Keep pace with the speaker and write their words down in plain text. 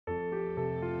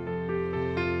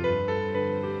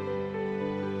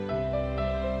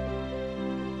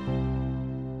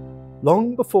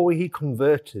Long before he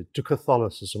converted to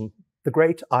Catholicism, the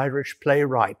great Irish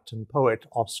playwright and poet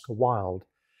Oscar Wilde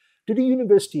did a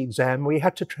university exam where he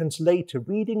had to translate a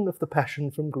reading of the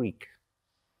Passion from Greek.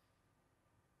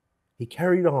 He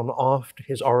carried on after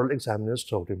his oral examiners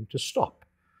told him to stop,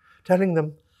 telling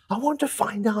them, "I want to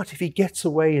find out if he gets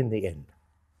away in the end."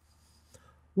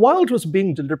 Wilde was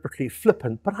being deliberately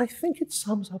flippant, but I think it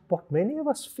sums up what many of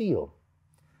us feel.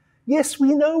 Yes,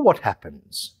 we know what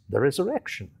happens, the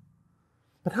resurrection.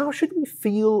 But how should we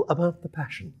feel about the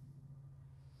Passion?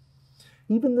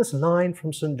 Even this line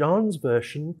from St. John's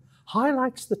version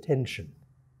highlights the tension.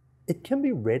 It can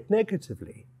be read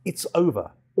negatively. It's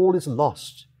over. All is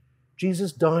lost.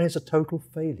 Jesus dies a total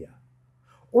failure.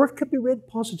 Or it could be read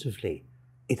positively.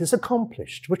 It is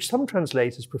accomplished, which some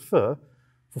translators prefer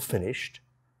for finished,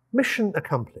 mission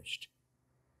accomplished.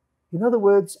 In other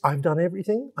words, I've done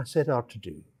everything I set out to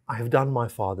do. I have done my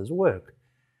Father's work.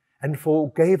 And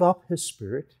gave up his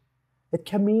Spirit, it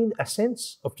can mean a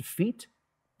sense of defeat,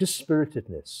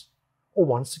 dispiritedness, or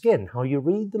once again, how you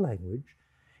read the language,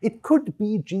 it could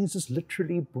be Jesus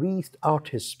literally breathed out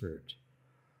his Spirit,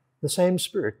 the same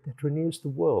Spirit that renews the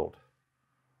world,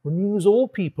 renews all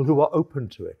people who are open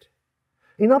to it.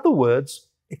 In other words,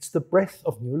 it's the breath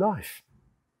of new life,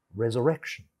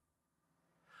 resurrection.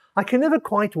 I can never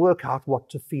quite work out what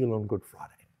to feel on Good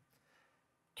Friday.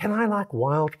 Can I, like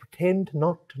Wilde, pretend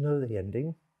not to know the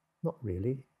ending? Not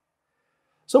really.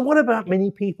 So what about many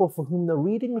people for whom the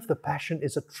reading of the Passion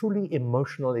is a truly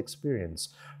emotional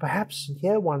experience? Perhaps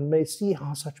here one may see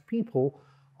how such people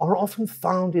are often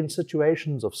found in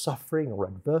situations of suffering or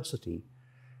adversity.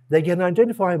 They can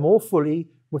identify more fully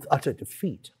with utter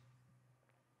defeat.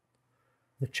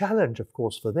 The challenge, of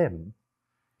course, for them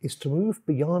is to move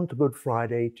beyond Good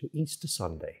Friday to Easter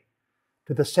Sunday,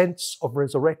 to the sense of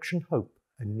resurrection hope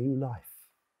and new life.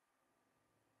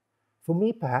 For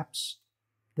me, perhaps,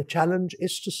 the challenge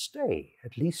is to stay,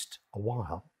 at least a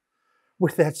while,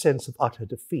 with that sense of utter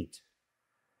defeat,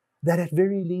 that at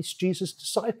very least Jesus'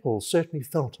 disciples certainly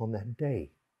felt on that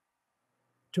day.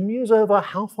 To muse over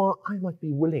how far I might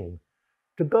be willing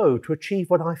to go to achieve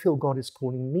what I feel God is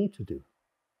calling me to do.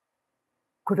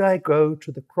 Could I go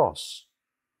to the cross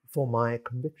for my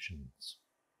convictions?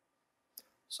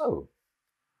 So,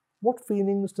 what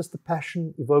feelings does the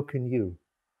Passion evoke in you?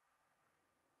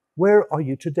 Where are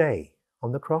you today?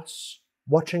 On the cross,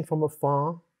 watching from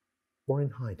afar, or in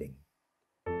hiding?